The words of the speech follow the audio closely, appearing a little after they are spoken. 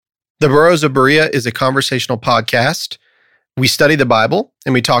The Burrows of Berea is a conversational podcast. We study the Bible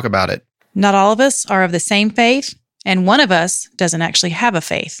and we talk about it. Not all of us are of the same faith, and one of us doesn't actually have a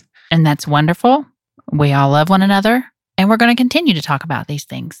faith. And that's wonderful. We all love one another, and we're going to continue to talk about these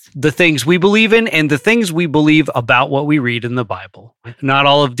things. The things we believe in and the things we believe about what we read in the Bible. Not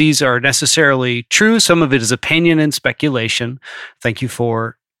all of these are necessarily true. Some of it is opinion and speculation. Thank you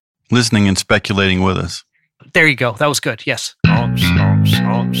for listening and speculating with us. There you go. That was good. Yes.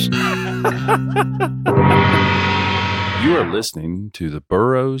 You are listening to the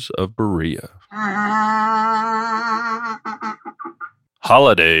Burrows of Berea.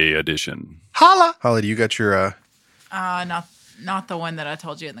 HollyDay edition. Holla! Holly, you got your... Not the one that I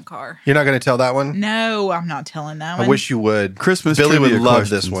told you in the car. You're not going to tell that one? No, I'm not telling that one. I wish you would. Christmas Billy trivia would love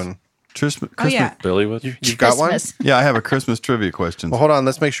questions. this one. Christmas. Yeah. Billy would? You've got one? Yeah, I have a Christmas trivia question. Well, hold on.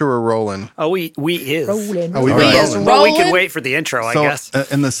 Let's make sure we're rolling. Oh, we is. Rolling. Oh, we We is rolling. Well, we rolling. can wait for the intro, I guess.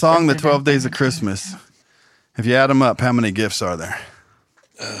 In the song, The 12 Days of Christmas, if you add them up, how many gifts are there?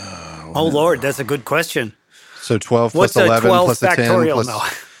 Oh, Lord, that's a good question. So 12 What's plus a 11 12 plus the 10 factorial? plus... No.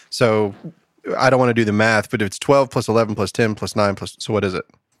 So I don't want to do the math, but if it's 12 plus 11 plus 10 plus 9 plus... So what is it?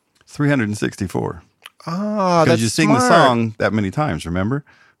 364. Oh, that's Because you sing the smart. song that many times, remember?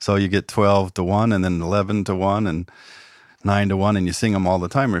 So you get 12 to 1 and then 11 to 1 and 9 to 1, and you sing them all the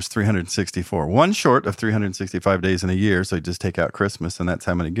time. There's 364. One short of 365 days in a year, so you just take out Christmas, and that's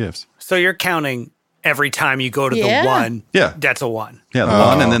how many gifts. So you're counting every time you go to Yeah. the one. Yeah. That's a one. Yeah, the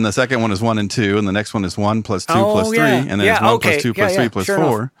one, and then the second one is 1 and 2, and the next one is 1 plus 2 plus 3, yeah. and then Yeah, it's 1 okay. plus 2 plus Yeah, 3 yeah, plus sure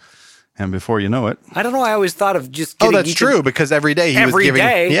 4. enough. And before you know it, I don't know. I always thought of just Oh, getting... that's you true, could- because every day he was Every giving...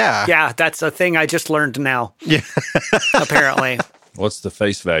 day. Yeah. Yeah, that's a thing I just learned now, Yeah. apparently. What's the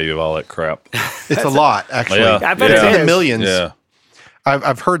face value of all that crap? It's a lot, actually. Yeah. I bet It's it in the is. millions. Yeah.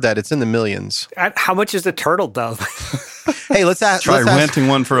 I've heard that. It's in the millions. How much is a turtle dove? Hey, let's ask... try let's ask- renting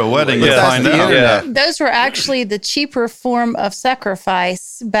one for a wedding let's and ask find the out. internet. Those were actually the cheaper form of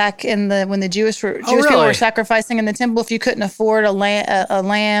sacrifice back in when the Jewish people really? were sacrificing in the temple. If you couldn't afford a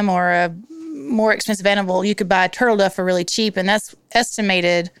lamb or a more expensive animal, you could buy a turtle dove for really cheap, and that's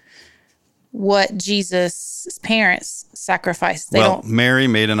estimated what Jesus' parents sacrificed. Mary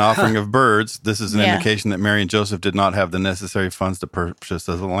made an offering of birds. This is an Yeah. indication that Mary and Joseph did not have the necessary funds to purchase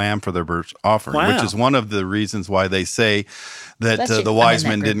a lamb for their bird offering, Wow. which is one of the reasons why they say that Especially the in wise that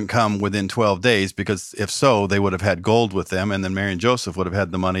men group. didn't come within 12 days, because if so, they would have had gold with them, and then Mary and Joseph would have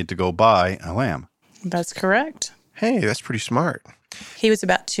had the money to go buy a lamb. That's correct. Hey, that's pretty smart. He was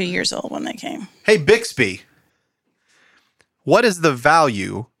about 2 years old when they came. Hey, Bixby, what is the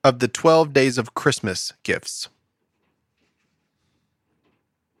value of the 12 days of Christmas gifts?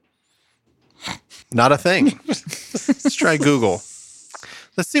 Not a thing. Let's try Google.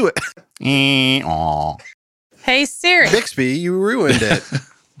 Let's see what... Aw. Hey, Siri. Bixby, you ruined it.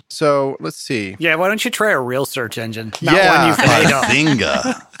 So, let's see. Yeah, why don't you try a real search engine? Not Yeah. one you've made up.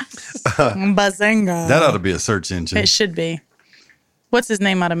 Bazinga. Bazinga. That ought to be a search engine. It should be. What's his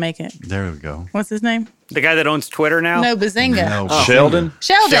name ought to make it? There we go. What's his name? The guy that owns Twitter now? No, Bazinga. No, Sheldon?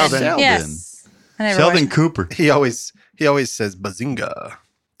 Sheldon. Sheldon. Yes. I never Sheldon watched- Cooper. He always says bazinga.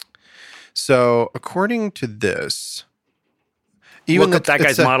 So, according to this, Look up that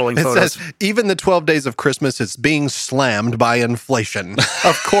guy's modeling photos. Says, even the 12 days of Christmas is being slammed by inflation.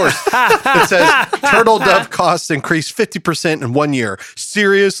 Of course. It says turtle dove costs increased 50% in 1 year.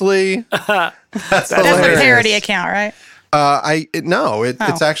 Seriously? That's That's a hilarious. parody account, right?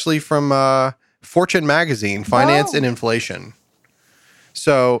 It's actually from Fortune magazine, Finance and Inflation.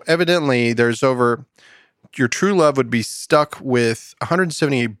 So evidently there's your true love would be stuck with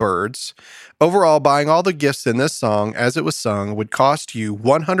 178 birds. Overall, buying all the gifts in this song as it was sung would cost you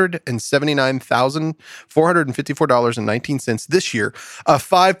 $179,454.19 this year, a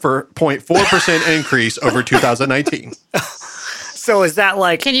 5.4% increase over 2019. So is that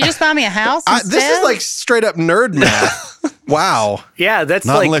like... Can you just buy me a house This is instead? like straight up nerd math. Wow. Yeah, that's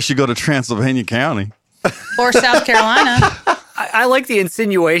Not like... unless you go to Transylvania County. Or South Carolina. I like the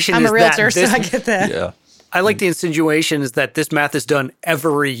insinuation I'm is a realtor, that this... so I get that. Yeah. I like the insinuation is that this math is done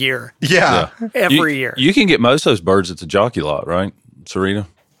every year. Yeah. Every year. You can get most of those birds at the jockey lot, right, Serena?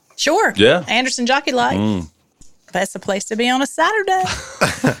 Sure. Yeah. Anderson Jockey Lot. That's the place to be on a Saturday.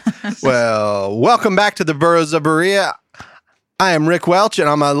 Well, welcome back to the Burrows of Berea. I am Rick Welch, and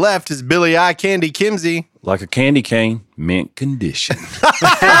on my left is Billy Eye Candy Kimsey. Like a candy cane, mint condition.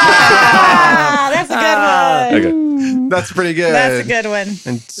 That's a good one. Okay. That's pretty good. That's a good one.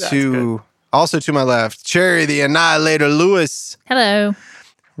 And also to my left, Cherry the Annihilator Lewis, Hello.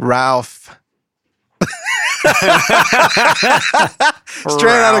 Ralph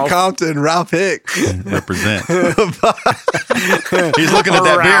Straight out of Compton, Ralph Hicks. Represent. He's looking at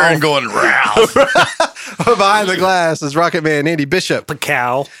that beer and going, Ralph. Behind the glass is Rocket Man Andy Bishop. The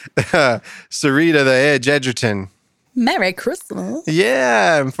cow. Sarita the Edge Edgerton. Merry Christmas.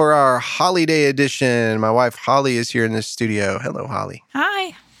 Yeah, and for our HollyDay edition, my wife Holly is here in the studio. Hello, Holly.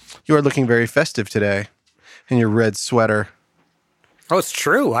 Hi. You are looking very festive today in your red sweater. Oh, it's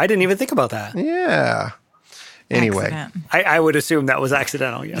true. I didn't even think about that. Yeah. Anyway. Accident. I would assume that was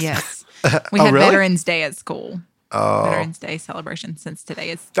accidental, yes. Yes. We had really? Veterans Day at school. Oh. Veterans Day celebration since today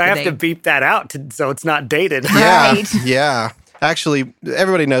is So I have the to day. beep that out so it's not dated. Yeah. Right. Yeah. Actually,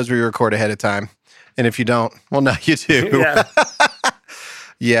 everybody knows we record ahead of time. And if you don't, well, now you do. Yeah.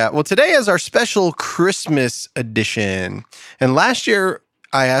 Yeah. Well, today is our special Christmas edition. And last year,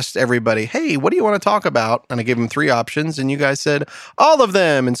 I asked everybody, hey, what do you want to talk about? And I gave them 3 options, and you guys said all of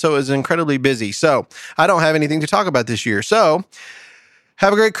them. And so it was incredibly busy. So I don't have anything to talk about this year. So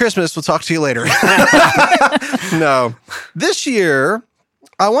have a great Christmas. We'll talk to you later. No. This year,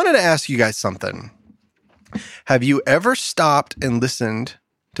 I wanted to ask you guys something. Have you ever stopped and listened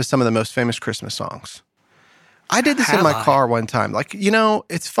to some of the most famous Christmas songs? I did this in my car one time. Like,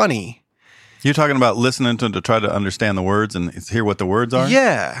 it's funny. You're talking about listening to try to understand the words and hear what the words are?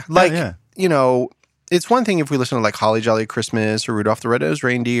 Yeah. Like, yeah. It's one thing if we listen to like Holly Jolly Christmas or Rudolph the Red-Nosed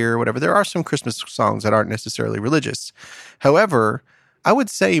Reindeer or whatever. There are some Christmas songs that aren't necessarily religious. However, I would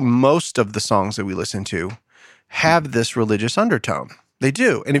say most of the songs that we listen to have this religious undertone. They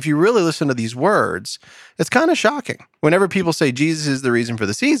do. And if you really listen to these words, it's kind of shocking. Whenever people say Jesus is the reason for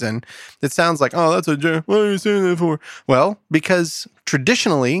the season, it sounds like, oh, that's what are you saying that for? Well, because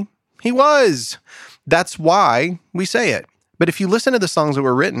traditionally, he was. That's why we say it. But if you listen to the songs that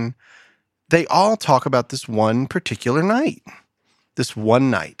were written, they all talk about this one particular night. This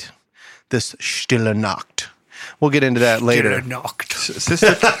one night. This Stille Nacht. We'll get into that later.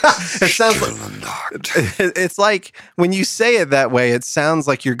 Sister, It sounds like, it's like when you say it that way, it sounds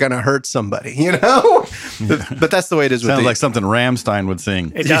like you're going to hurt somebody, But that's the way it is with sounds these. like something Rammstein would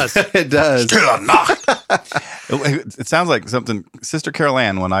sing. It does. It does. It sounds like something Sister Carol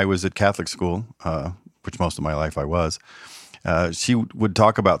Ann, when I was at Catholic school, which most of my life I was, she would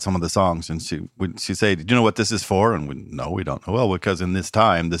talk about some of the songs, and she'd say, "Do you know what this is for?" And no, we don't know. Well, because in this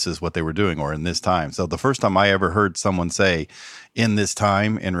time, this is what they were doing, or in this time. So the first time I ever heard someone say "in this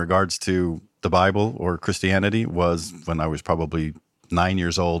time" in regards to the Bible or Christianity was when I was probably 9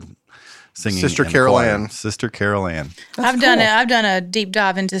 years old, singing Sister in the Carol choir. Ann. Sister Carol Ann. I've done a deep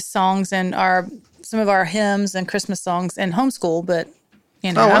dive into songs and some of our hymns and Christmas songs in homeschool, but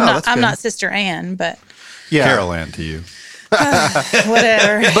wow, that's I'm good. not Sister Ann, but Yeah. Carol Ann to you.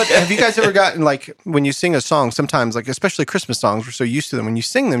 whatever. But have you guys ever gotten, like, when you sing a song, sometimes, like, especially Christmas songs, we're so used to them. When you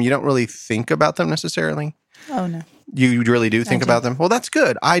sing them, you don't really think about them necessarily. Oh no. You really do think about them? Well, that's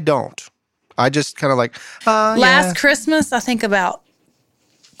good. I don't. I just kind of like, Last Christmas, I think about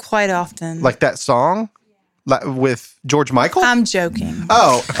quite often. like that song with George Michael? I'm joking.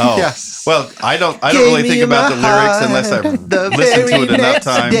 Oh, Oh, yes. Well, I don't really think about the lyrics unless I've listened to it enough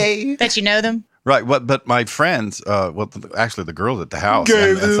time. Bet you know them. Right. But my friends, actually the girls at the house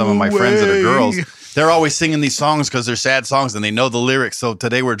and some of my friends that are girls, they're always singing these songs because they're sad songs and they know the lyrics. So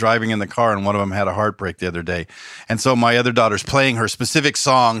today we're driving in the car and one of them had a heartbreak the other day. And so my other daughter's playing her specific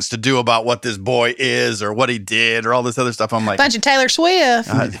songs to do about what this boy is or what he did or all this other stuff. I'm like, Bunch of Taylor Swift.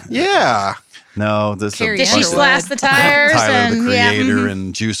 Yeah. no, this is a Carrie Did she bunch Underwood. of slash the tires? Tyler, the and Creator, yeah.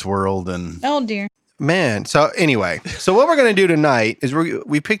 and Juice WRLD. And Oh dear. Man. So anyway, what we're going to do tonight is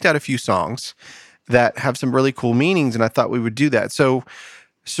we picked out a few songs that have some really cool meanings, and I thought we would do that. So,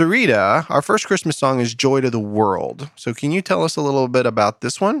 Sarita, our first Christmas song is Joy to the World. So can you tell us a little bit about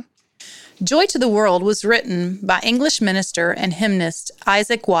this one? Joy to the World was written by English minister and hymnist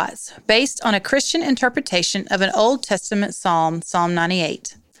Isaac Watts, based on a Christian interpretation of an Old Testament psalm, Psalm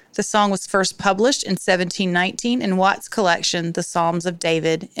 98. The song was first published in 1719 in Watts' collection, The Psalms of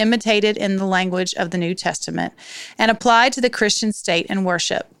David, imitated in the language of the New Testament, and applied to the Christian state and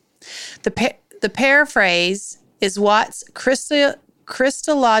worship. The paraphrase is Watts'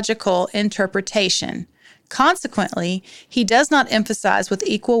 Christological interpretation. Consequently, he does not emphasize with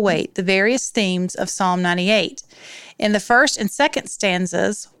equal weight the various themes of Psalm 98. In the first and second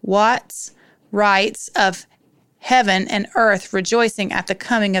stanzas, Watts writes of heaven and earth rejoicing at the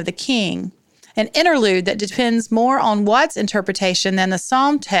coming of the King, an interlude that depends more on Watts' interpretation than the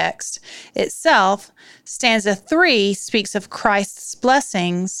psalm text itself. Stanza 3 speaks of Christ's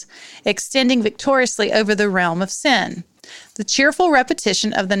blessings extending victoriously over the realm of sin. The cheerful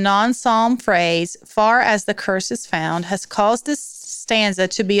repetition of the non-psalm phrase, far as the curse is found, has caused this stanza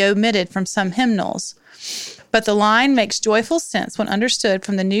to be omitted from some hymnals. But the line makes joyful sense when understood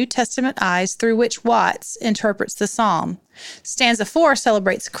from the New Testament eyes through which Watts interprets the psalm. Stanza 4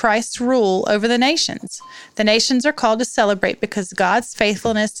 celebrates Christ's rule over the nations. The nations are called to celebrate because God's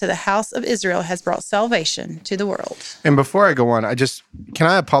faithfulness to the house of Israel has brought salvation to the world. And before I go on, can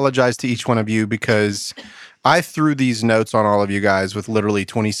I apologize to each one of you because I threw these notes on all of you guys with literally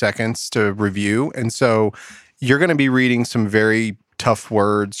 20 seconds to review. And so you're going to be reading some very tough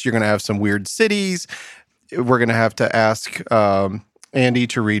words. You're going to have some weird cities. We're going to have to ask Andy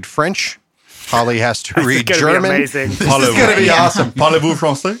to read French. Holly has to read German. This is going to be awesome. Parlez-vous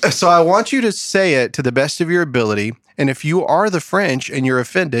français? So I want you to say it to the best of your ability. And if you are the French and you're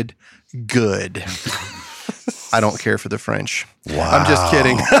offended, good. I don't care for the French. Wow. I'm just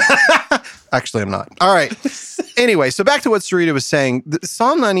kidding. Actually, I'm not. All right. Anyway, so back to what Sarita was saying.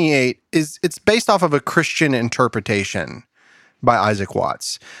 Psalm 98 it's based off of a Christian interpretation by Isaac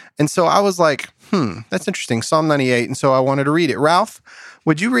Watts. And so I was like, that's interesting. Psalm 98. And so I wanted to read it. Ralph,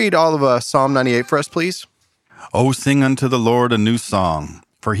 would you read all of Psalm 98 for us, please? Oh, sing unto the Lord a new song,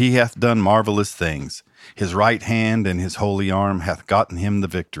 for he hath done marvelous things. His right hand and his holy arm hath gotten him the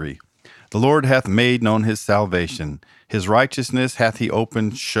victory. The Lord hath made known his salvation. His righteousness hath he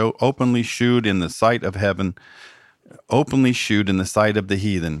openly shewed in the sight of heaven, openly shewed in the sight of the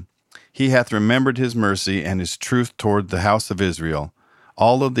heathen. He hath remembered his mercy and his truth toward the house of Israel.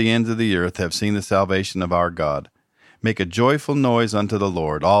 All of the ends of the earth have seen the salvation of our God. Make a joyful noise unto the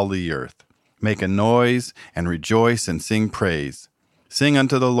Lord, all the earth. Make a noise and rejoice and sing praise. Sing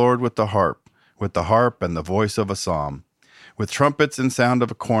unto the Lord with the harp and the voice of a psalm. With trumpets and sound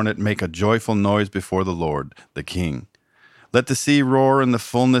of a cornet, make a joyful noise before the Lord, the King. Let the sea roar in the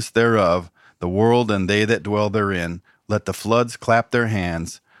fullness thereof, the world and they that dwell therein. Let the floods clap their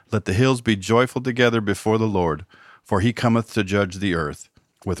hands. Let the hills be joyful together before the Lord, for he cometh to judge the earth.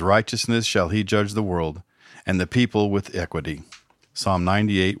 With righteousness shall he judge the world, and the people with equity. Psalm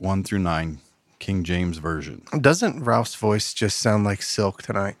 98, 1-9, King James Version. Doesn't Ralph's voice just sound like silk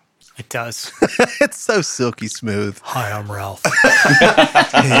tonight? It does. It's so silky smooth. Hi, I'm Ralph.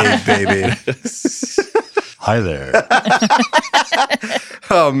 Hey, baby. Hi there.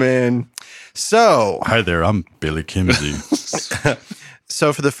 Oh, man. So. Hi there, I'm Billy Kimsey.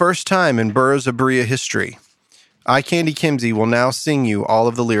 So for the first time in Burroughs of Berea history, I, Candy Kimsey, will now sing you all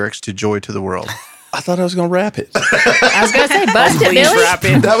of the lyrics to Joy to the World. I thought I was going to rap it. I was going to say, bust it, Please Billy. wrap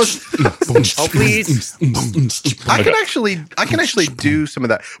it. That was. Oh, please. I can actually do some of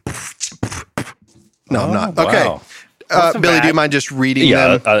that. No, I'm not. Okay. Wow. Billy, do you mind just reading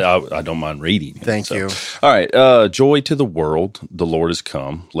Yeah, them? I don't mind reading. Thank you. All right. Joy to the world, the Lord is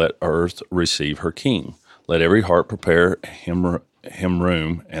come. Let earth receive her King. Let every heart prepare him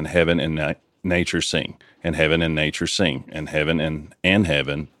room, and heaven and nature sing, and heaven and nature sing, and heaven and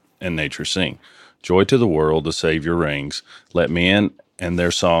heaven and nature sing. Joy to the world, the Savior reigns. Let men and their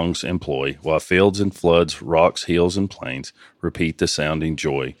songs employ, while fields and floods, rocks, hills, and plains repeat the sounding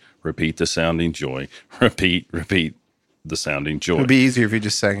joy. Repeat the sounding joy. Repeat the sounding joy. It'd be easier if you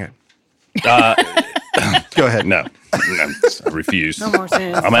just sang it. Go ahead. No, I refuse. No more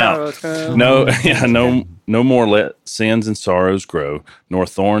sins. I'm out. No more let sins and sorrows grow, nor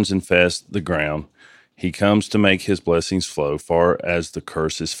thorns infest the ground. He comes to make his blessings flow, far as the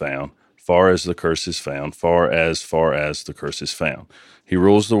curse is found. Far as the curse is found, far as the curse is found. He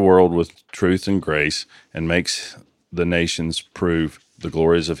rules the world with truth and grace, and makes the nations prove the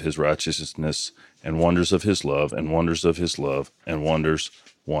glories of his righteousness, and wonders of his love, and wonders of his love, and wonders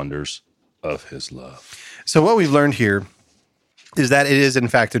of his love. So what we've learned here is that it is, in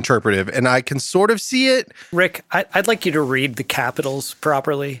fact, interpretive, and I can sort of see it. Rick, I'd like you to read the capitals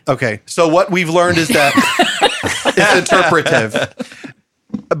properly. Okay, so what we've learned is that it's interpretive.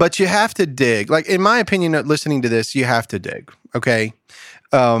 But you have to dig. Like, in my opinion, listening to this, you have to dig, okay?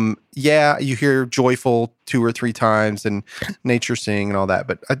 Yeah, you hear joyful 2 or 3 times and nature sing and all that,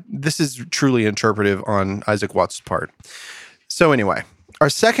 but this is truly interpretive on Isaac Watts' part. So anyway, our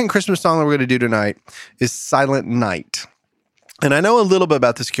second Christmas song that we're going to do tonight is Silent Night. And I know a little bit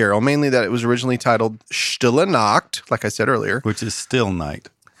about this carol, mainly that it was originally titled Stille Nacht, like I said earlier. Which is still night.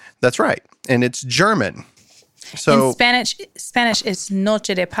 That's right. And it's German. So In Spanish it's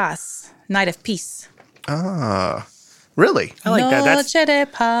Noche de Paz, Night of Peace. Ah, really? I like that. That's Noche de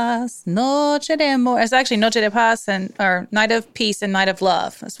Paz, Noche de Amor. It's actually Noche de Paz or Night of Peace and Night of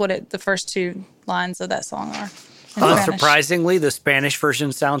Love. That's what the first 2 lines of that song are. Unsurprisingly, the Spanish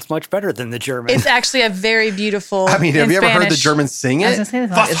version sounds much better than the German. It's actually a very beautiful. I mean, have you ever heard the Spanish. Germans sing I was it? going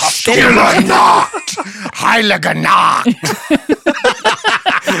to say, it's Stille Nacht, Heilige Nacht.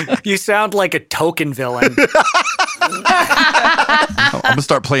 You sound like a token villain. I'm going to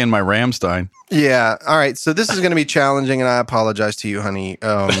start playing my Rammstein. Yeah. All right. So this is going to be challenging, and I apologize to you, honey.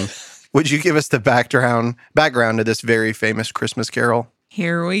 Would you give us the background to this very famous Christmas carol?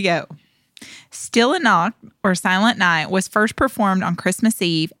 Here we go. Still a Knock, or Silent Night, was first performed on Christmas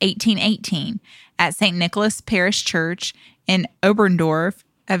Eve, 1818, at St. Nicholas Parish Church in Oberndorf,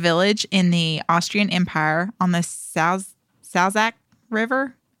 a village in the Austrian Empire on the Salzach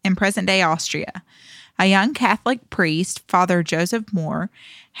River in present-day Austria. A young Catholic priest, Father Joseph Moore,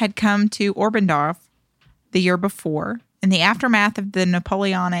 had come to Oberndorf the year before. In the aftermath of the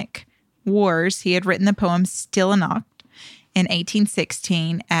Napoleonic Wars, he had written the poem Stille Nacht in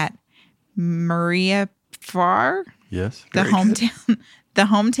 1816 at Maria Pfarr, Yes. the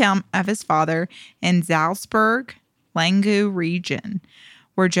hometown of his father in Salzburg, Langu region,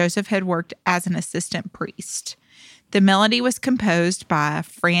 where Joseph had worked as an assistant priest. The melody was composed by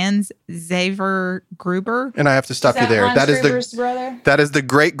Franz Xaver Gruber. And I have to stop you there. Hans Gruber's brother? That is the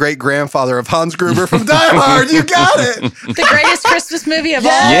great-great-grandfather of Hans Gruber from Die Hard. You got it. The greatest Christmas movie of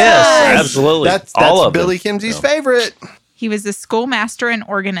all Yes, time. absolutely. That's all of Billy them. Kimsey's favorite. He was a schoolmaster and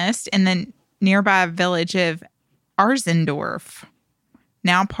organist in the nearby village of Arzendorf,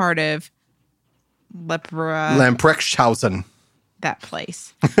 now part of Lamprechtshausen. that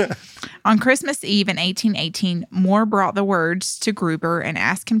place. On Christmas Eve in 1818, Moore brought the words to Gruber and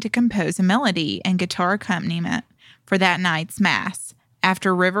asked him to compose a melody and guitar accompaniment for that night's mass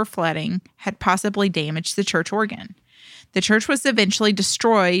after river flooding had possibly damaged the church organ. The church was eventually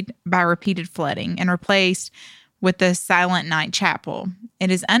destroyed by repeated flooding and replaced with the Silent Night Chapel.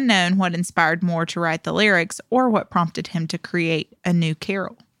 It is unknown what inspired Moore to write the lyrics or what prompted him to create a new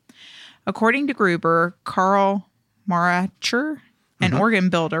carol. According to Gruber, Karl Maracher, an organ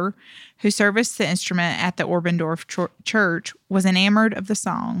builder who serviced the instrument at the Oberndorf church, was enamored of the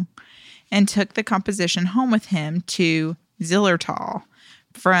song and took the composition home with him to Zillertal.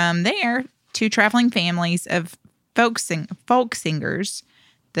 From there, two traveling families of folk singers,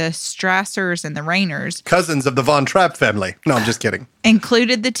 the Strassers and the Rainers, Cousins of the Von Trapp family. No, I'm just kidding.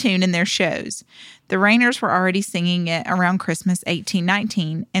 included the tune in their shows. The Rainers were already singing it around Christmas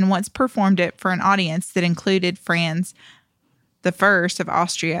 1819 and once performed it for an audience that included Franz I of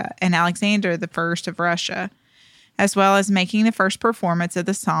Austria and Alexander I of Russia, as well as making the first performance of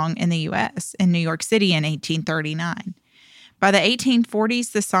the song in the U.S. in New York City in 1839. By the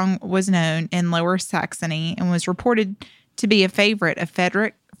 1840s, the song was known in Lower Saxony and was reported to be a favorite of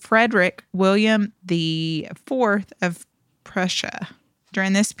Frederick William IV of Prussia.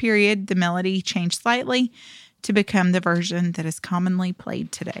 During this period, the melody changed slightly to become the version that is commonly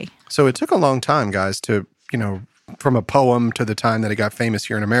played today. So it took a long time, guys, to, from a poem to the time that it got famous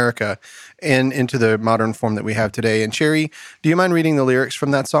here in America and into the modern form that we have today. And Sherry, do you mind reading the lyrics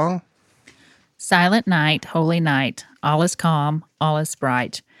from that song? Silent night, holy night, all is calm, all is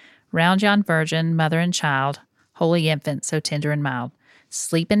bright. Round yon virgin, mother and child, holy infant, so tender and mild.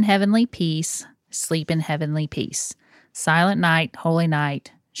 Sleep in heavenly peace, sleep in heavenly peace. Silent night, holy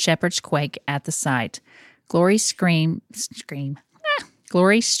night, shepherds quake at the sight. Glory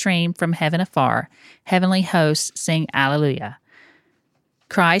glory stream from heaven afar. Heavenly hosts sing Alleluia.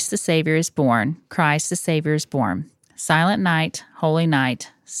 Christ the Savior is born. Christ the Savior is born. Silent night, holy night,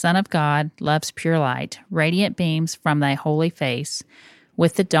 Son of God, love's pure light, radiant beams from thy holy face,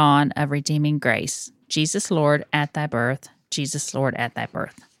 with the dawn of redeeming grace. Jesus, Lord, at thy birth. Jesus, Lord, at thy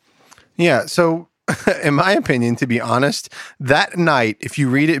birth. Yeah, so in my opinion, to be honest, that night, if you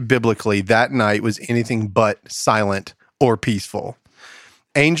read it biblically, that night was anything but silent or peaceful.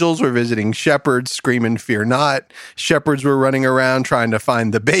 Angels were visiting shepherds, screaming, "Fear not." Shepherds were running around trying to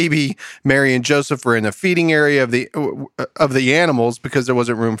find the baby. Mary and Joseph were in the feeding area of the animals because there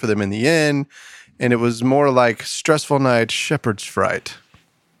wasn't room for them in the inn. And it was more like stressful night, shepherd's fright.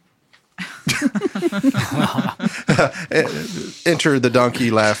 Enter the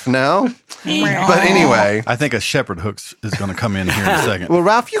donkey laugh now. But anyway. I think a shepherd hooks is going to come in here in a second. Well,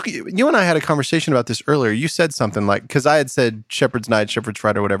 Ralph, you and I had a conversation about this earlier. You said something like, because I had said shepherd's night, shepherd's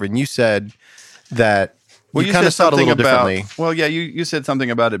fright or whatever, and you said that you kind of saw it a little differently. Well, yeah, you said something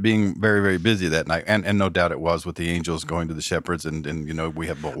about it being very, very busy that night, and no doubt it was with the angels going to the shepherds, and we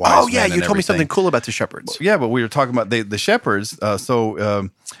have wise Oh yeah, men you told me everything. something cool about the shepherds. Yeah, but we were talking about the shepherds.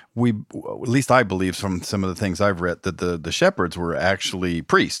 We, at least I believe from some of the things I've read, that the shepherds were actually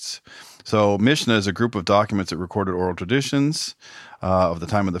priests. So Mishnah is a group of documents that recorded oral traditions. of the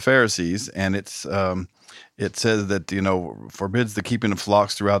time of the Pharisees, and it says that, forbids the keeping of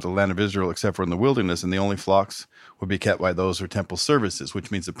flocks throughout the land of Israel except for in the wilderness, and the only flocks would be kept by those for temple services,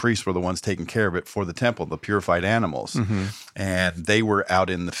 which means the priests were the ones taking care of it for the temple, the purified animals. And they were out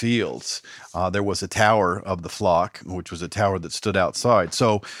in the fields. There was a tower of the flock, which was a tower that stood outside.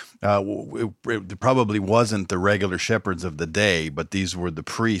 So it probably wasn't the regular shepherds of the day, but these were the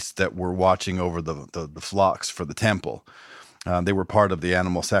priests that were watching over the flocks for the temple. They were part of the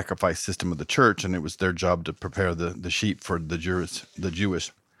animal sacrifice system of the church, and it was their job to prepare the sheep for the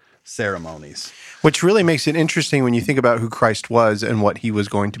Jewish ceremonies. Which really makes it interesting when you think about who Christ was and what he was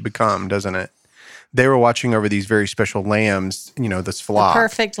going to become, doesn't it? They were watching over these very special lambs, this flock. The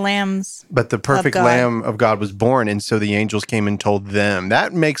perfect lambs. But the perfect Lamb of God was born, and so the angels came and told them.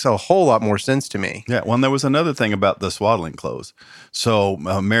 That makes a whole lot more sense to me. Yeah, well, and there was another thing about the swaddling clothes. So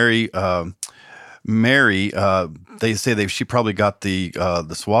Mary, they say she probably got the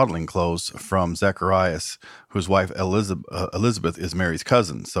swaddling clothes from Zacharias, whose wife Elizabeth is Mary's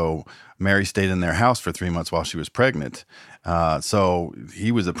cousin. So Mary stayed in their house for 3 months while she was pregnant. So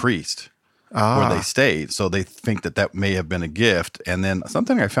he was a priest where they stayed. So they think that may have been a gift. And then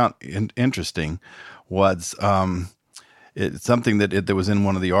something I found interesting was it's something that was in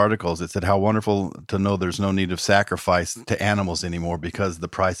one of the articles. It said, how wonderful to know there's no need of sacrifice to animals anymore because the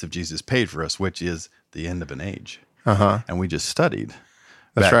price of Jesus paid for us, which is the end of an age. And we just studied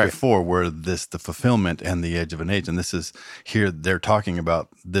before where the fulfillment and the edge of an age. And this is here, they're talking about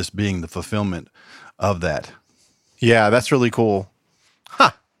this being the fulfillment of that. Yeah, that's really cool.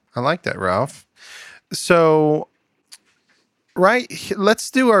 I like that, Ralph. So,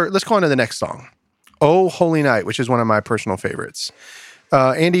 let's go on to the next song. Oh, Holy Night, which is one of my personal favorites.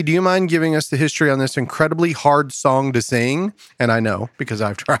 Andy, do you mind giving us the history on this incredibly hard song to sing? And I know, because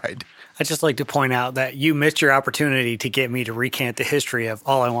I've tried. I'd just like to point out that you missed your opportunity to get me to recant the history of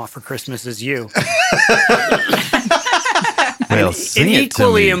All I Want for Christmas Is You. Well, sing an it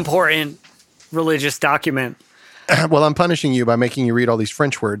equally to me. important religious document. Well, I'm punishing you by making you read all these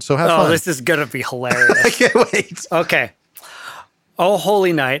French words, so have fun. Oh, this is going to be hilarious. I can't wait. Okay. Oh,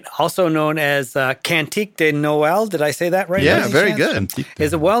 Holy Night, also known as Cantique de Noël. Did I say that right? Yeah, very good.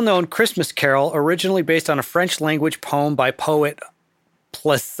 Is a well-known Christmas carol originally based on a French-language poem by poet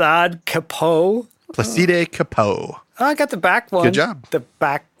Placide Cappeau. Placide Cappeau. Oh, I got the back one. Good job. The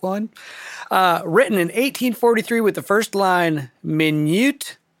back one. Written in 1843 with the first line,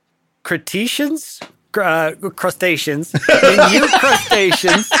 Minute crustaceans, minute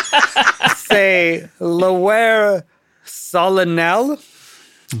crustaceans, say, Loire solennel.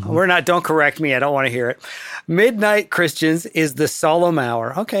 Don't correct me. I don't want to hear it. Midnight Christians is the solemn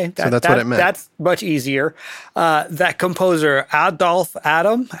hour. Okay. So that's what it meant. That's much easier. That composer, Adolph,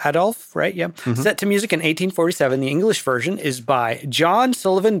 right? Yeah. Set to music in 1847. The English version is by John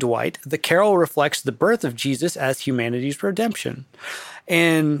Sullivan Dwight. The carol reflects the birth of Jesus as humanity's redemption.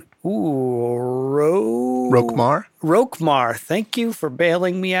 And, Roquemar. Thank you for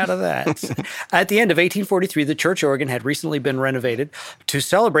bailing me out of that. At the end of 1843, the church organ had recently been renovated. To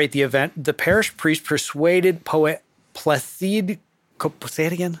celebrate the event, the parish priest persuaded poet Placide Cappeau.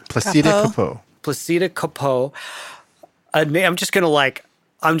 I'm just gonna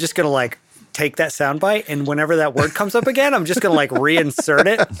take that soundbite, and whenever that word comes up again, I'm just gonna reinsert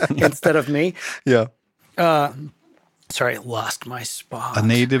it instead of me. Yeah. Sorry, lost my spot. A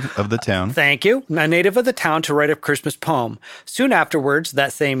native of the town. Thank you. A native of the town to write a Christmas poem. Soon afterwards,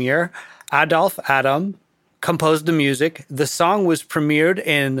 that same year, Adolphe Adam composed the music. The song was premiered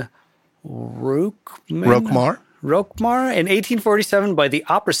in Roquemar in 1847 by the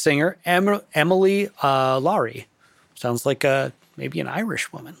opera singer Emily Laurie. Sounds like maybe an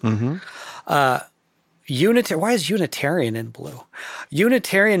Irish woman. Why is Unitarian in blue?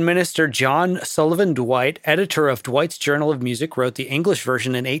 Unitarian minister John Sullivan Dwight, editor of Dwight's Journal of Music, wrote the English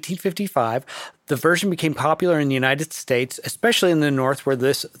version in 1855. The version became popular in the United States, especially in the North, where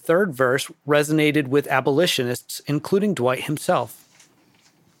this third verse resonated with abolitionists, including Dwight himself.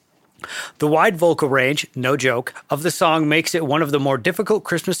 The wide vocal range, no joke, of the song makes it one of the more difficult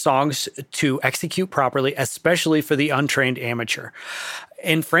Christmas songs to execute properly, especially for the untrained amateur.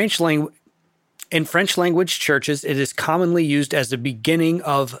 In French language churches, it is commonly used as the beginning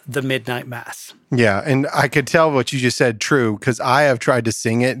of the midnight mass. Yeah, and I could tell what you just said true because I have tried to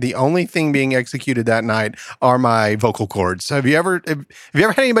sing it. The only thing being executed that night are my vocal cords. Have you ever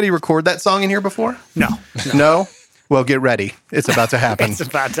had anybody record that song in here before? No. No? Well, get ready. It's about to happen. It's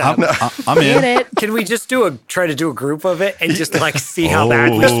about to happen. I'm in. Get it? Can we just try to do a group of it and just like see how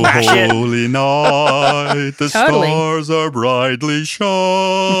bad we smash it? Holy night, the Totally. stars are brightly shining.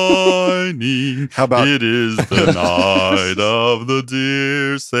 How about- it is the night of the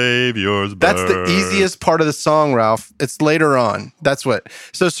dear Savior's birth? That's the easiest part of the song, Ralph. It's later on. That's what.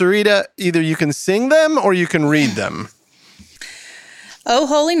 So, Sarita, either you can sing them or you can read them. O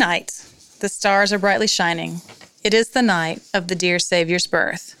holy night, the stars are brightly shining. It is the night of the dear Savior's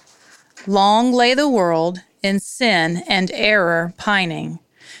birth. Long lay the world in sin and error pining,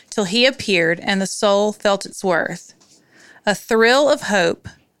 till he appeared and the soul felt its worth. A thrill of hope,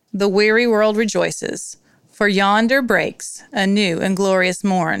 the weary world rejoices, for yonder breaks a new and glorious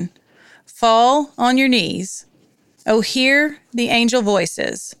morn. Fall on your knees. O hear the angel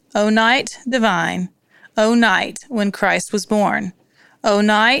voices. O night divine. O night when Christ was born. O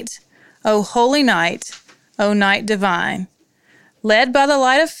night, O holy night, O night divine. Led by the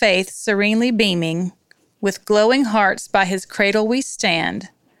light of faith serenely beaming, with glowing hearts by his cradle we stand.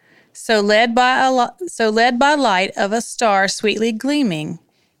 So led by light of a star sweetly gleaming,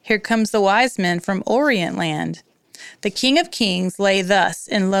 here comes the wise men from Orient land. The King of Kings lay thus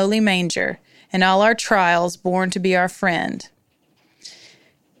in lowly manger, and all our trials born to be our friend.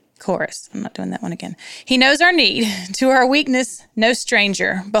 Chorus. I'm not doing that one again. He knows our need, to our weakness no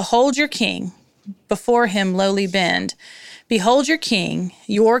stranger. Behold your King, before him lowly bend. Behold your King,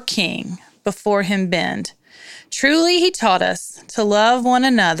 before him bend. Truly he taught us to love one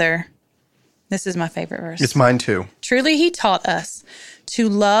another. This is my favorite verse. It's mine too. Truly he taught us to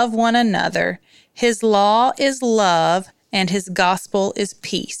love one another. His law is love, and his gospel is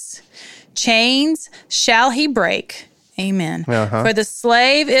peace. Chains shall he break. Amen. Uh-huh. For the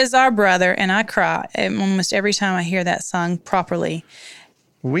slave is our brother, and I cry almost every time I hear that sung properly.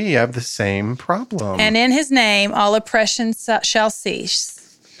 We have the same problem. And in his name all oppression shall cease.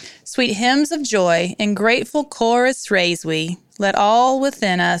 Sweet hymns of joy in grateful chorus raise we. Let all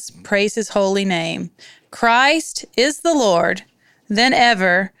within us praise his holy name. Christ is the Lord, then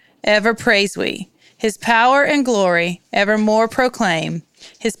ever, ever praise we. His power and glory evermore proclaim.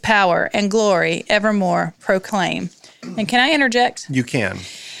 His power and glory evermore proclaim. And can I interject? You can.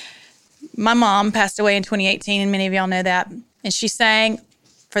 My mom passed away in 2018, and many of y'all know that. And she sang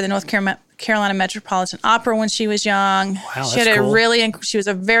for the North Carolina Metropolitan Opera when she was young. Wow, she had that's cool. She was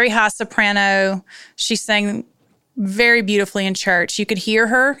a very high soprano. She sang very beautifully in church. You could hear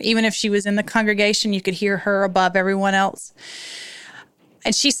her, even if she was in the congregation, you could hear her above everyone else.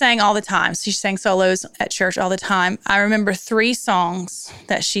 And she sang all the time. She sang solos at church all the time. I remember 3 songs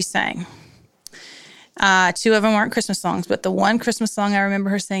that she sang. 2 of them weren't Christmas songs, but the one Christmas song I remember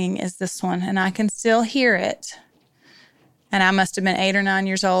her singing is this one, and I can still hear it. And I must have been 8 or 9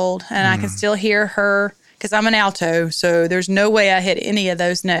 years old, and I can still hear her, because I'm an alto, so there's no way I hit any of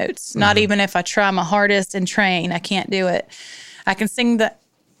those notes. Not even if I try my hardest and train, I can't do it. I can sing the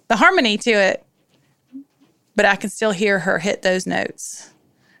harmony to it, but I can still hear her hit those notes.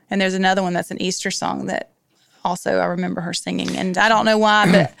 And there's another one that's an Easter song that also I remember her singing, and I don't know why,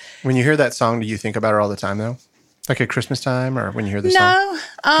 but When you hear that song, do you think about her all the time, though? Like at Christmas time or when you hear the song?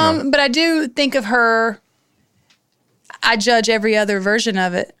 no. But I do think of her. I judge every other version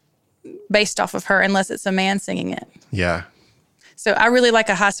of it based off of her, unless it's a man singing it. Yeah. So I really like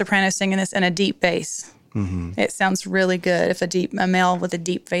a high soprano singing this and a deep bass. Mm-hmm. It sounds really good if a male with a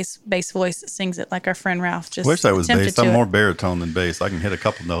deep bass voice sings it, like our friend Ralph just Wish I was attempted bass. to I'm it. more baritone than bass. I can hit a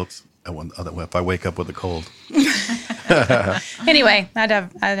couple notes if I wake up with a cold. Anyway, I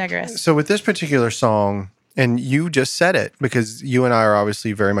digress. So with this particular song, and you just said it because you and I are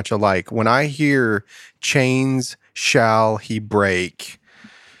obviously very much alike. When I hear chains shall he break,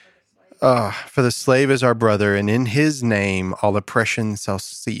 for the slave is our brother, and in his name all oppression shall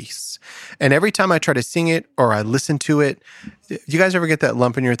cease. And every time I try to sing it or I listen to it, you guys ever get that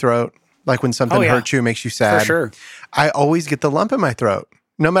lump in your throat? Like when something hurts you, makes you sad? For sure. I always get the lump in my throat.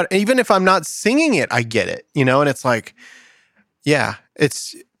 No matter, even if I'm not singing it, I get it, and it's like, yeah,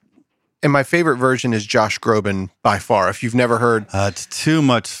 and my favorite version is Josh Groban by far. If you've never heard, It's too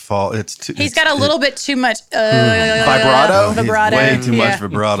much fault. He's got a little bit too much vibrato. Vibrato. Way too much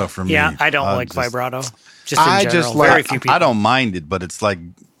vibrato for me. Yeah, I don't like vibrato. Just in I general. just like- Very few people. I don't mind it, but it's like,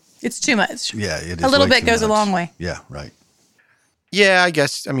 It's too much. yeah, it is. A little way bit too goes a much. long way. Yeah, right. yeah, I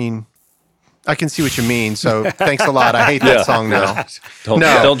guess, I mean, I can see what you mean. So thanks a lot. I hate that song now.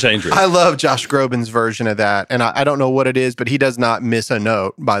 Don't change it. I love Josh Groban's version of that. And I don't know what it is, but he does not miss a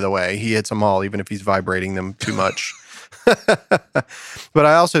note, by the way. He hits them all, even if he's vibrating them too much. But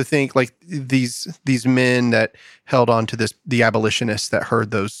I also think like these men that held on to the abolitionists that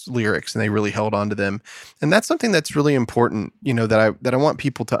heard those lyrics and they really held on to them. And that's something that's really important, that I want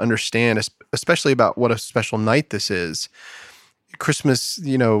people to understand, especially about what a special night this is. Christmas,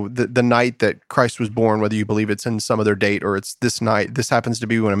 the night that Christ was born, whether you believe it's in some other date or it's this night, this happens to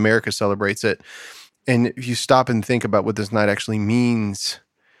be when America celebrates it. And if you stop and think about what this night actually means,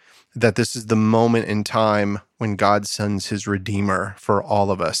 that this is the moment in time when God sends his Redeemer for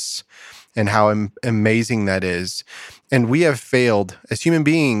all of us, and how amazing that is. And we have failed as human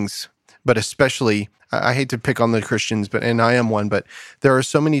beings, but especially, I hate to pick on the Christians, and I am one, but there are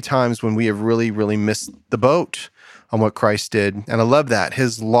so many times when we have really, really missed the boat on what Christ did. And I love that.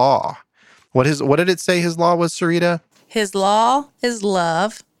 His law. What did it say his law was, Sarita? His law is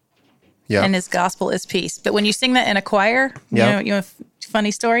love, Yeah. and his gospel is peace. But when you sing that in a choir, you know a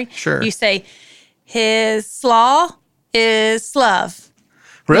funny story? Sure. You say, his law is love.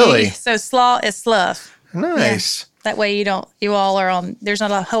 Really? So slaw is love. Nice. That way you all are on, there's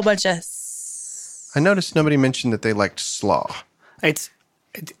not a whole bunch of I noticed nobody mentioned that they liked slaw.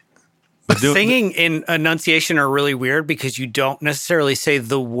 Singing and enunciation are really weird because you don't necessarily say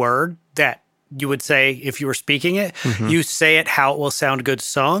the word that you would say if you were speaking it. Mm-hmm. You say it how it will sound good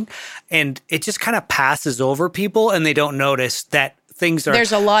sung, and it just kind of passes over people, and they don't notice that things are.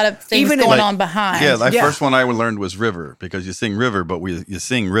 There's a lot of things going on behind. Yeah, the first one I learned was river, because you sing river, but you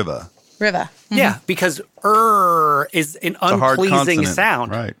sing river. River. Mm-hmm. Yeah, because is an It's a hard unpleasing consonant,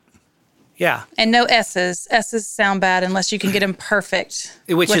 sound. right? Yeah. And no S's. S's sound bad unless you can get them perfect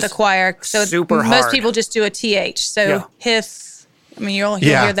Which with is a choir. So super most hard. people just do a TH. So Yeah. his, you'll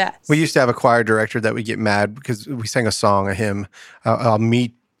hear that. We used to have a choir director that would get mad because we sang a song, a hymn, I'll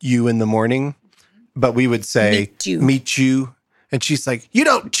meet you in the morning. But we would say, meet you. And she's like, you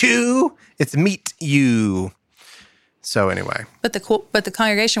don't chew. It's meet you. So anyway. But the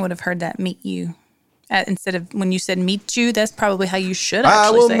congregation would have heard that meet you. Instead of when you said meet you, that's probably how you should actually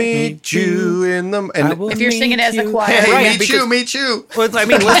I will say meet you in the... And if you're singing as a choir. Hey, Right, meet you. Well, I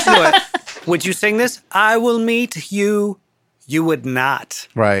mean, listen to it. Would you sing this? I will meet you. You would not.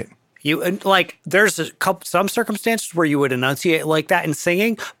 Right. There's some circumstances where you would enunciate like that in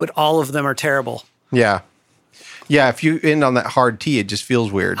singing, but all of them are terrible. Yeah. Yeah, if you end on that hard T, it just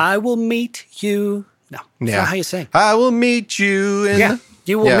feels weird. I will meet you. No, that's not how you sing. I will meet you in...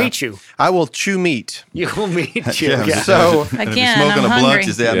 You will meet you. I will chew meat. You will meet you. Yeah. So... If you're Again, smoking I'm a hungry. blunt,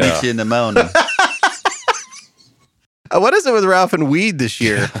 you say, I'll meet you in the morning. What is it with Ralph and weed this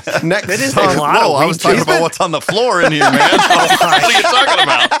year? Next That is song. a lot of I was weed. talking about what's on the floor in here, man. What are you talking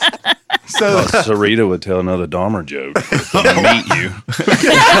about? So Sarita would tell another Dahmer joke. Meet you.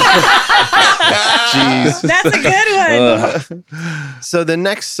 Jeez. That's a good one. So the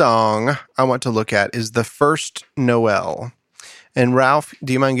next song I want to look at is The First Noel. And Ralph,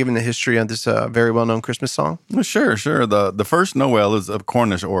 do you mind giving the history on this very well-known Christmas song? Well, sure. The first Noel is of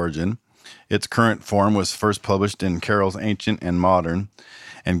Cornish origin. Its current form was first published in Carols Ancient and Modern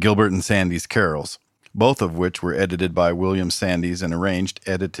and Gilbert and Sandy's Carols, both of which were edited by William Sandys and arranged,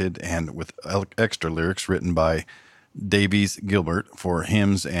 edited, and with extra lyrics written by Davies Gilbert for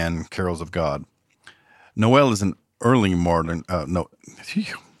hymns and carols of God. Noel is an early modern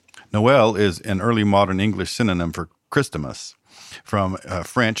Noel is an early modern English synonym for Christmas, from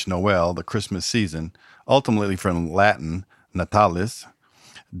French Noël, the Christmas season, ultimately from Latin Natalis,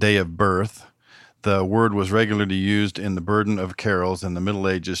 day of birth. The word was regularly used in the burden of carols in the Middle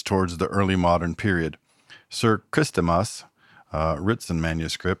Ages towards the early modern period. Sir Christmas, Ritson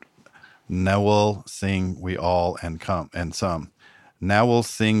manuscript, now will sing we all and some. Now will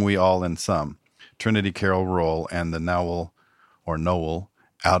sing we all and some. Trinity Carol Roll and the Nowell or Noel,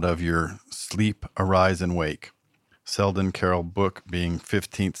 out of your sleep arise and wake. Selden Carol Book being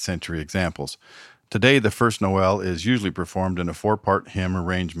 15th century examples. Today, the first Noel is usually performed in a 4-part hymn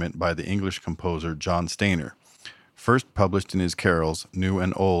arrangement by the English composer John Stainer, first published in his carols, New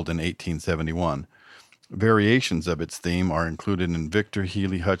and Old, in 1871. Variations of its theme are included in Victor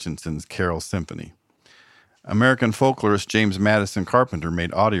Healy Hutchinson's Carol Symphony. American folklorist James Madison Carpenter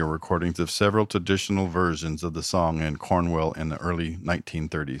made audio recordings of several traditional versions of the song in Cornwall in the early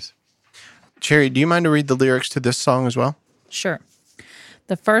 1930s. Cherry, do you mind to read the lyrics to this song as well? Sure.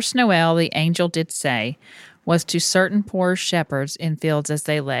 The first Noel, the angel did say, was to certain poor shepherds in fields as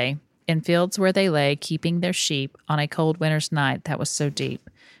they lay, in fields where they lay, keeping their sheep on a cold winter's night that was so deep.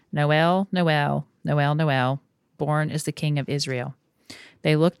 Noel, Noel, Noel, Noel, born is the King of Israel.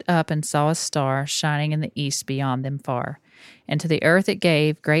 They looked up and saw a star shining in the east beyond them far. And to the earth it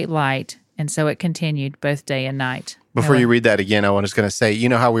gave great light, and so it continued both day and night. Before you read that again, I was going to say, you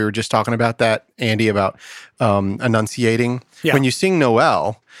know how we were just talking about that, Andy, about enunciating? Yeah. When you sing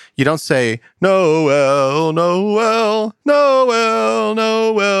Noel, you don't say, Noel, Noel, Noel,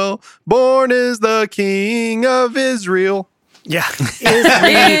 Noel, born is the King of Israel. Yeah.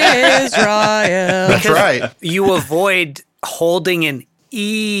 Israel. That's right. You avoid holding an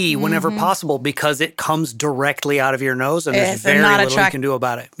E whenever possible because it comes directly out of your nose and there's It's very not little you can do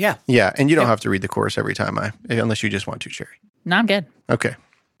about it. Yeah. Yeah, and you don't have to read the chorus every time, unless you just want to, Cherry. No, I'm good. Okay.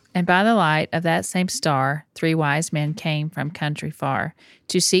 And by the light of that same star, 3 wise men came from country far.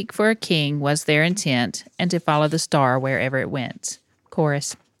 To seek for a king was their intent, and to follow the star wherever it went.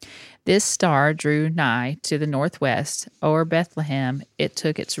 Chorus. This star drew nigh to the northwest. O'er Bethlehem it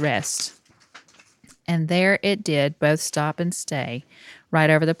took its rest. And there it did both stop and stay, right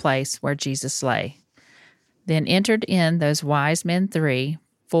over the place where Jesus lay. Then entered in those wise men 3,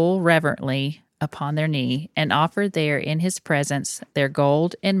 full reverently upon their knee, and offered there in his presence their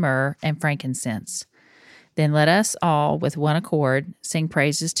gold and myrrh and frankincense. Then let us all with one accord sing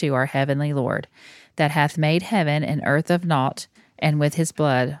praises to our heavenly Lord, that hath made heaven and earth of naught, and with his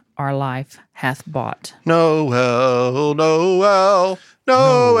blood our life hath bought. Noel, Noel,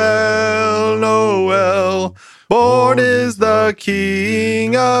 Noel, Noel, born is the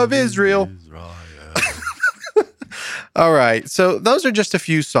King of Israel. All right, so those are just a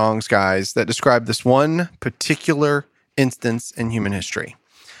few songs, guys, that describe this one particular instance in human history,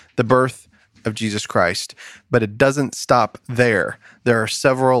 the birth of Jesus Christ. But it doesn't stop there. There are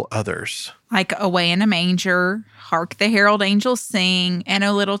several others. Like Away in a Manger, Hark the Herald Angels Sing, and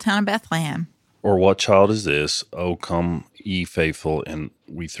O Little Town of Bethlehem. Or what child is this? Oh, come ye faithful, and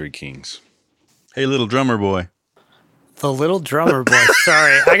we 3 kings. Hey, little drummer boy. The Little Drummer Boy.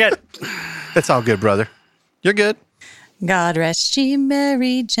 Sorry, It's all good, brother. You're good. God rest ye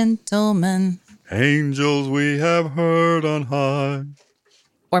merry gentlemen. Angels we have heard on high.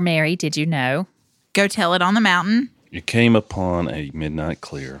 Or Mary, did you know? Go Tell It on the Mountain. You came upon a midnight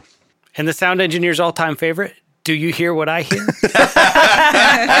clear. And the sound engineer's all-time favorite, Do You Hear What I Hear?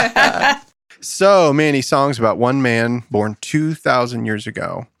 So many songs about one man born 2,000 years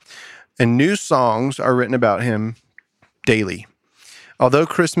ago. And new songs are written about him daily. Although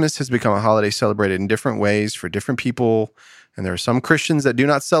Christmas has become a holiday celebrated in different ways for different people, and there are some Christians that do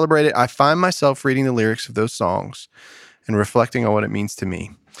not celebrate it, I find myself reading the lyrics of those songs and reflecting on what it means to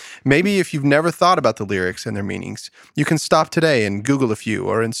me. Maybe if you've never thought about the lyrics and their meanings, you can stop today and Google a few,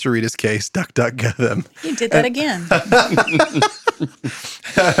 or in Sarita's case, DuckDuckGo them. You did that again.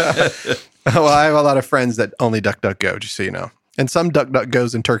 Well, I have a lot of friends that only DuckDuckGo, just so you know. And some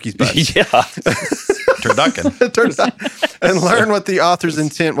DuckDuckGoes in turkeys' butts. Yeah. Turducken. And learn what the author's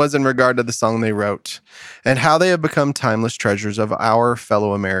intent was in regard to the song they wrote and how they have become timeless treasures of our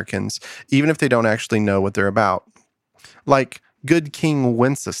fellow Americans, even if they don't actually know what they're about. Like Good King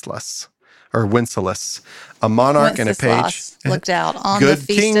Wenceslas, a monarch and a page. Wenceslas looked out on Good the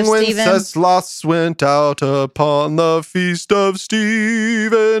feast King of Stephen. Wenceslas went out upon the feast of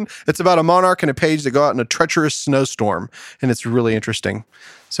Stephen. It's about a monarch and a page that go out in a treacherous snowstorm, and it's really interesting.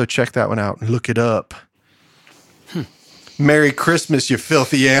 So check that one out. Look it up. Merry Christmas, you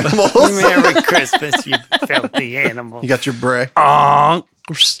filthy animals. Merry Christmas, you filthy animal. You got your bray. Well,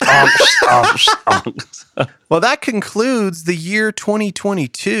 that concludes the year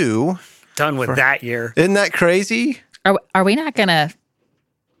 2022. Done with that year. Isn't that crazy? Are we not going to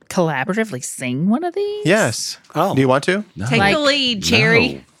collaboratively sing one of these? Yes. Oh. Do you want to? No. Take Like- the lead,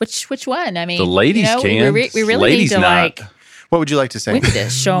 Cherry. No. Which one? I mean, The ladies can. We really Ladies need to not. like. What would you like to We sing? need to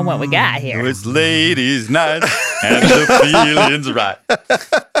show them what we got here. It's ladies' night and the feeling's right.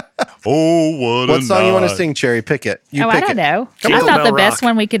 Oh, what What a song you want to night. sing, Cherry? Pick it. You I pick don't it. know. Come I on. thought the Bell best Rock.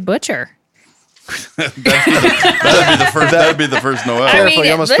 one we could butcher. That'd be the first Noel. I Careful, mean,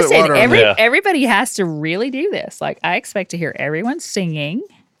 you almost put listen, water on there. everybody has to really do this. Like, I expect to hear everyone singing.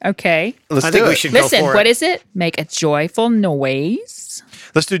 Okay. Let's I do think we it. should Listen, go for what it. is it? Make a joyful noise.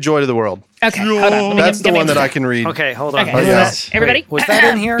 Let's do Joy to the World. Okay, hold on. Let me That's get- the give me one a that I minute. can read. Okay, hold on. Okay, Oh, was yes. that- everybody, Wait, was that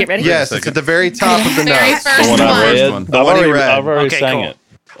in here? Get ready. Yes, it's at the very top of the Very notes. first The one I one. read. one. The I've one he already, read. I've already Okay, sang cool. it.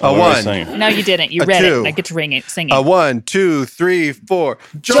 A I've already one. sang it. No, you didn't. You A read two. it. I get to ring it. Sing it. A 1, 2, 3, 4.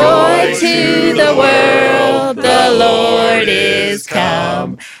 Joy to the world, the Lord is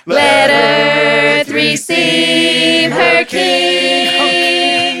come. Let earth receive her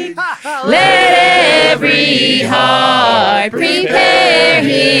King. Let every heart prepare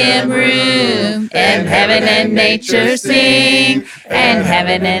him room. And heaven and nature sing. And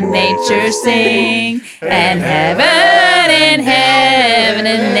heaven and nature sing. And heaven in heaven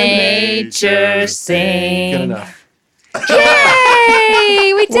and nature sing. Good enough.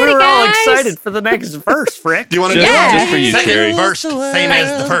 Yay! We did it, guys. We're all excited for the next verse, Frick. Do you want to Just for you, Carrie. first? Same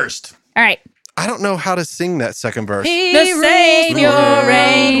as the first. All right. I don't know how to sing that second verse. The Savior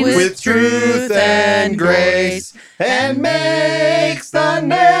reigns With truth and grace, and makes the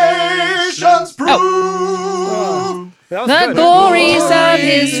nations prove the glories of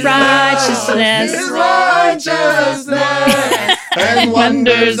his righteousness. and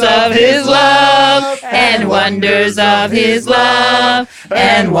Wonders of his love, and wonders of his love,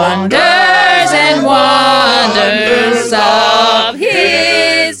 and wonders of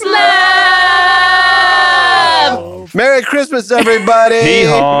his love. Merry Christmas, everybody.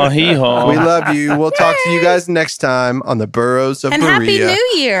 Hee-haw, hee-haw. We love you. We'll talk to you guys next time on the Burrows of And Berea. Happy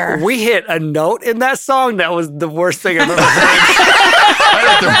New Year. We hit a note in that song that was the worst thing I've ever heard. I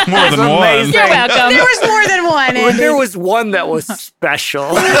bet there's more than one. amazing. You're welcome. There was more than one. Well, Andy. there was one that was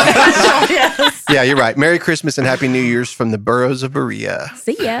special. Yeah, you're right. Merry Christmas and Happy New Year's from the Burrows of Berea.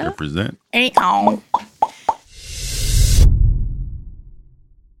 See ya. Represent. Anyhow.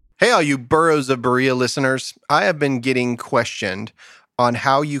 Hey, all you Burrows of Berea listeners. I have been getting questioned on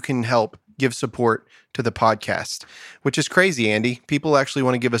how you can help give support to the podcast, which is crazy, Andy. People actually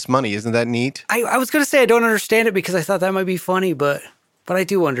want to give us money. Isn't that neat? I was going to say I don't understand it because I thought that might be funny, but I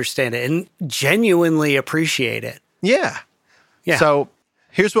do understand it and genuinely appreciate it. Yeah. Yeah. So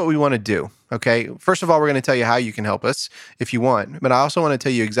here's what we want to do. Okay. First of all, we're going to tell you how you can help us if you want, but I also want to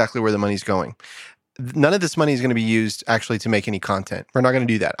tell you exactly where the money's going. None of this money is going to be used actually to make any content. We're not going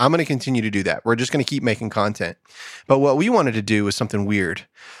to do that. I'm going to continue to do that. We're just going to keep making content. But what we wanted to do was something weird.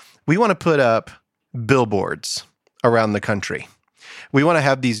 We want to put up billboards around the country. We want to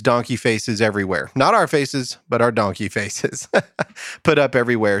have these donkey faces everywhere. Not our faces, but our donkey faces put up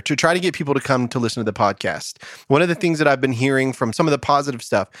everywhere to try to get people to come to listen to the podcast. One of the things that I've been hearing from some of the positive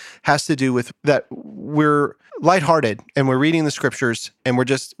stuff has to do with that we're lighthearted and we're reading the scriptures and we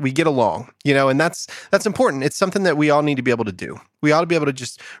get along, and that's important. It's something that we all need to be able to do. We ought to be able to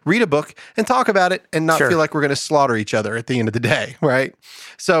just read a book and talk about it and not feel like we're going to slaughter each other at the end of the day, right?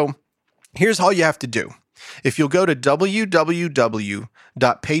 So here's all you have to do. If you'll go to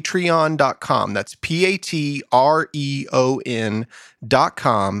www.patreon.com, that's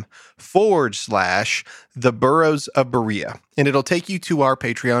patreon.com/The Burrows of Berea. And it'll take you to our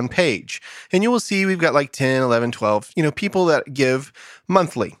Patreon page. And you will see we've got like 10, 11, 12, people that give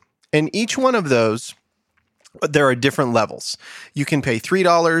monthly. And each one of those, there are different levels. You can pay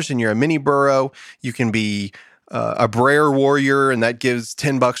 $3 and you're a mini burrow. You can be a Brer warrior, and that gives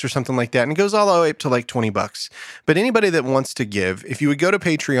 $10 or something like that. And it goes all the way up to like $20. But anybody that wants to give, if you would go to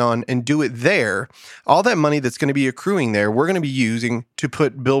Patreon and do it there, all that money that's going to be accruing there, we're going to be using to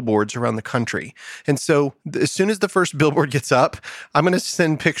put billboards around the country. And so as soon as the first billboard gets up, I'm going to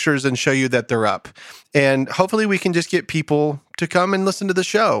send pictures and show you that they're up. And hopefully we can just get people to come and listen to the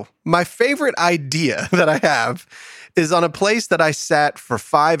show. My favorite idea that I have is on a place that I sat for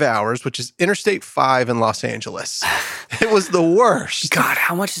 5 hours, which is Interstate 5 in Los Angeles. It was the worst. God,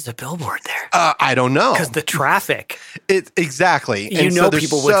 how much is a billboard there? I don't know. Because the traffic. Exactly. And so there's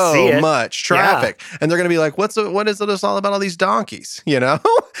people would see it. So much traffic. Yeah. And they're going to be like, what is this all about all these donkeys?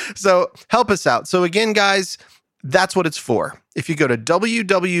 So help us out. So again, guys, that's what it's for. If you go to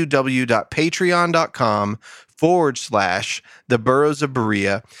www.patreon.com/The Burrows of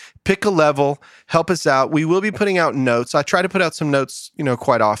Berea, pick a level, help us out. We will be putting out notes. I try to put out some notes,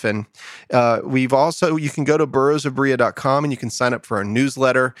 quite often. You can go to burrowsofberea.com and you can sign up for our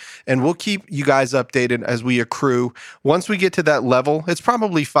newsletter, and we'll keep you guys updated as we accrue. Once we get to that level, it's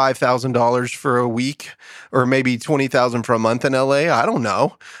probably $5,000 for a week or maybe $20,000 for a month in LA. I don't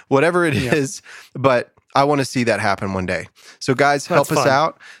know, whatever it is, but I want to see that happen one day. So guys, help us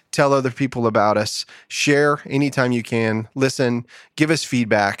out. Tell other people about us. Share anytime you can. Listen. Give us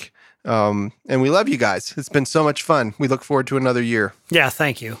feedback. And we love you guys. It's been so much fun. We look forward to another year. Yeah,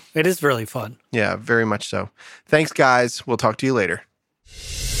 thank you. It is really fun. Yeah, very much so. Thanks, guys. We'll talk to you later.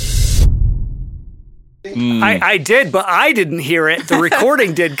 I did, but I didn't hear it. The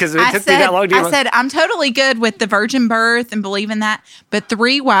recording did because it took me that long to I said, I'm totally good with the virgin birth and believe in that, but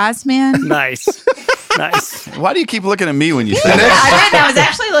 3 wise men. Nice. Why do you keep looking at me when you say I that? didn't. I was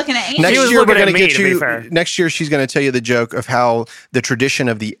actually looking at Andy. Next was year, we're looking going at to me, get to be you. fair. Next year, she's going to tell you the joke of how the tradition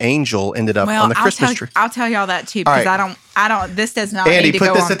of the angel ended up on the Christmas tree. I'll tell y'all that too because right. I don't. This does not. Andy, need to put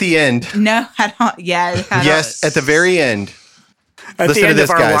go this on. at the end. No, I don't. Yeah. Yes, at the very end. At Listen the end to this,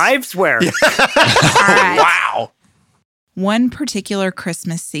 of our guys. lives, where? All right. Wow. One particular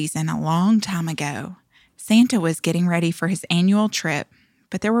Christmas season a long time ago, Santa was getting ready for his annual trip,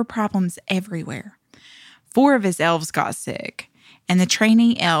 but there were problems everywhere. 4 of his elves got sick, and the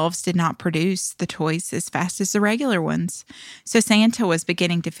trainee elves did not produce the toys as fast as the regular ones, so Santa was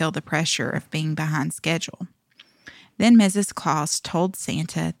beginning to feel the pressure of being behind schedule. Then Mrs. Claus told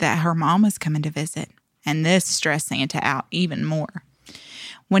Santa that her mom was coming to visit, and this stressed Santa out even more.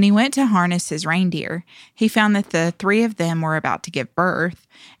 When he went to harness his reindeer, he found that the 3 of them were about to give birth,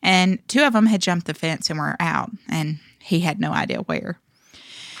 and 2 of them had jumped the fence and were out, and he had no idea where.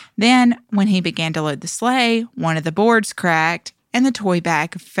 Then, when he began to load the sleigh, one of the boards cracked, and the toy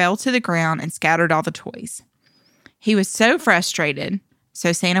bag fell to the ground and scattered all the toys. He was so frustrated,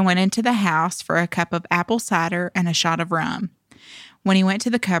 so Santa went into the house for a cup of apple cider and a shot of rum. When he went to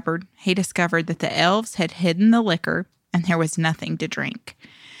the cupboard, he discovered that the elves had hidden the liquor, and there was nothing to drink.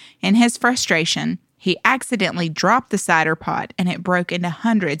 In his frustration, he accidentally dropped the cider pot, and it broke into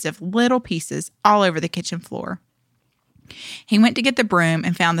hundreds of little pieces all over the kitchen floor. He went to get the broom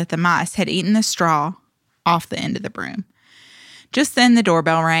and found that the mice had eaten the straw off the end of the broom. Just then the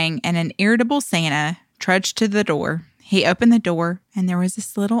doorbell rang, and an irritable Santa trudged to the door. He opened the door, and there was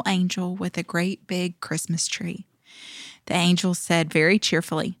this little angel with a great big Christmas tree. The angel said very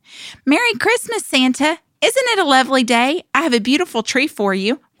cheerfully, "Merry Christmas, Santa! Isn't it a lovely day? I have a beautiful tree for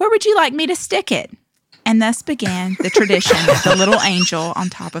you. Where would you like me to stick it?" And thus began the tradition of the little angel on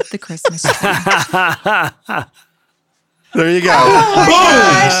top of the Christmas tree. There you go.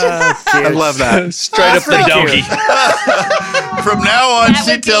 Oh I love that. Straight up the donkey. From now on, That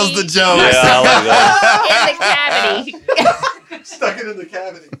she would tells be- the joke. Yeah, I like that. In the cavity. Stuck it in the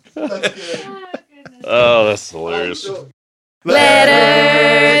cavity. That's good. Oh, that's hilarious. Let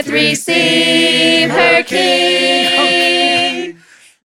earth receive her King.